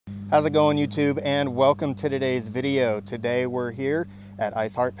How's it going, YouTube? And welcome to today's video. Today we're here at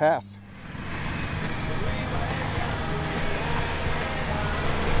Ice Heart Pass.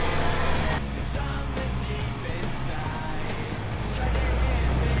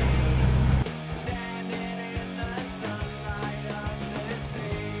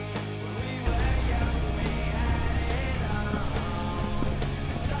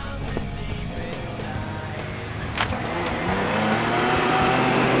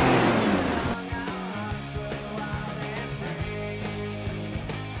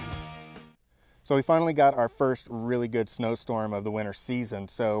 So we finally got our first really good snowstorm of the winter season.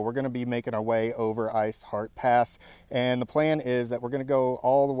 So we're going to be making our way over Ice Heart Pass. And the plan is that we're going to go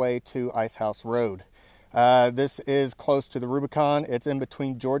all the way to Ice House Road. This is close to the Rubicon. It's in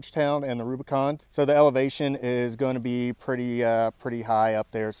between Georgetown and the Rubicon. So the elevation is going to be pretty high up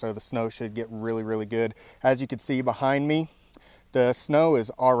there. So the snow should get really good. As you can see behind me, the snow is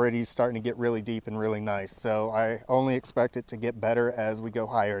already starting to get really deep and really nice, so I only expect it to get better as we go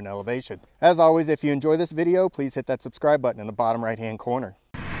higher in elevation. As always, if you enjoy this video, please hit that subscribe button in the bottom right hand corner.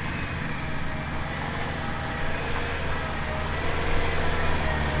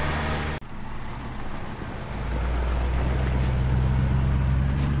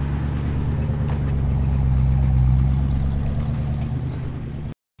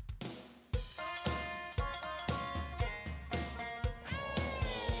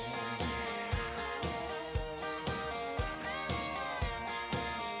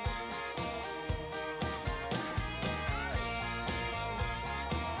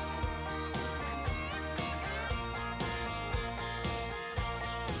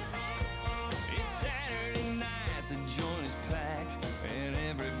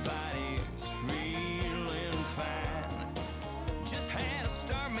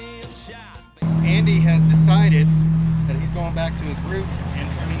 Andy has decided that he's going back to his roots and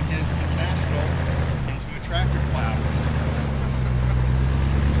turning his International into a tractor plow.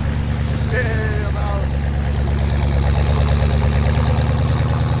 Yeah, I'm out.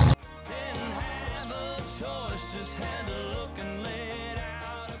 Didn't have a choice, just had to look and let out.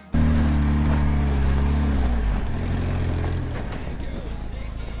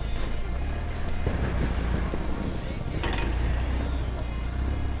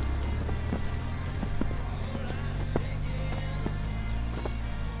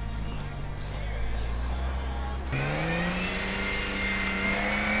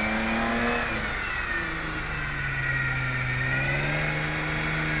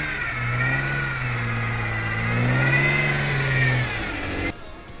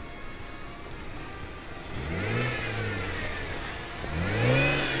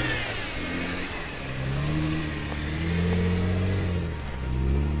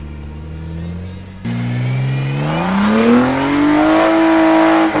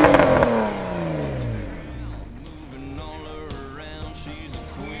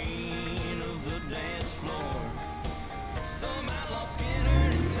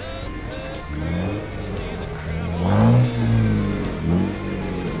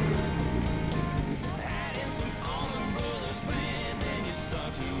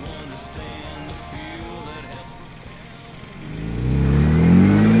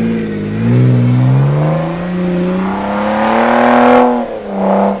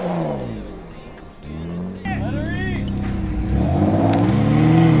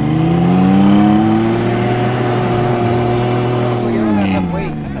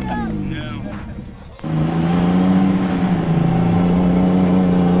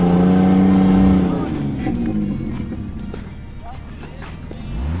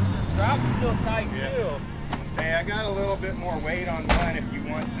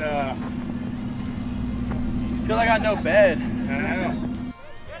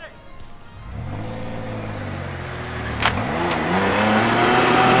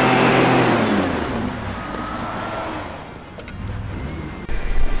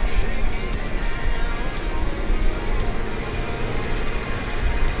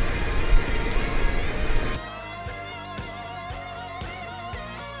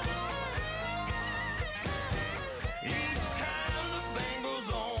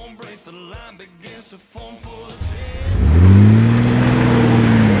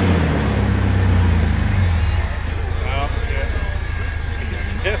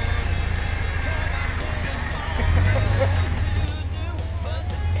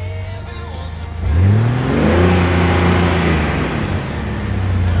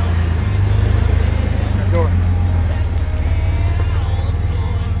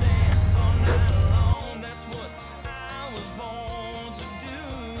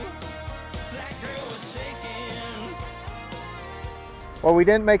 Well, we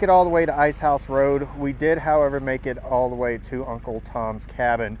didn't make it all the way to Ice House Road. We did, however, make it all the way to Uncle Tom's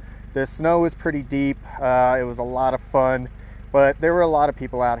cabin. The snow was pretty deep. It was a lot of fun, but there were a lot of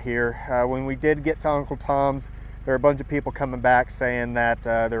people out here. When we did get to Uncle Tom's, there were a bunch of people coming back saying that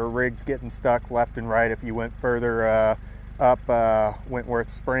there were rigs getting stuck left and right if you went further up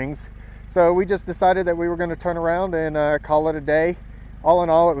Wentworth Springs. So we just decided that we were going to turn around and call it a day. All in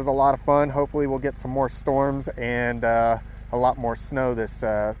all, it was a lot of fun. Hopefully we'll get some more storms and a lot more snow this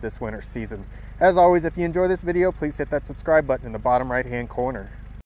winter season. As always, if you enjoy this video, please hit that subscribe button in the bottom right hand corner.